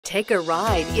Take a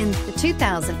ride in the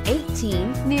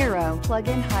 2018 Niro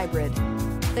Plug-In Hybrid.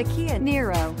 The Kia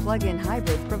Niro Plug-In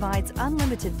Hybrid provides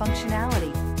unlimited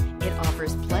functionality. It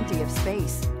offers plenty of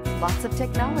space, lots of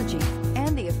technology,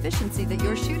 and the efficiency that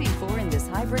you're shooting for in this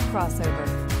hybrid crossover,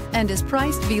 and is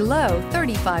priced below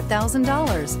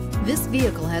 $35,000. This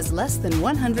vehicle has less than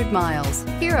 100 miles.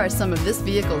 Here are some of this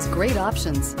vehicle's great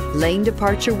options: lane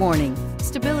departure warning,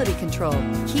 stability control,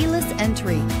 keyless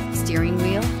entry, steering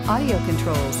wheel audio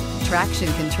controls,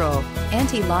 traction control,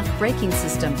 anti-lock braking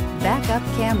system, backup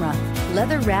camera,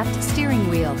 leather-wrapped steering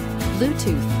wheel,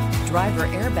 Bluetooth, driver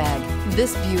airbag.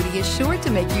 This beauty is sure to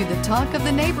make you the talk of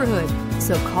the neighborhood.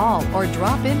 So call or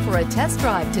drop in for a test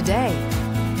drive today.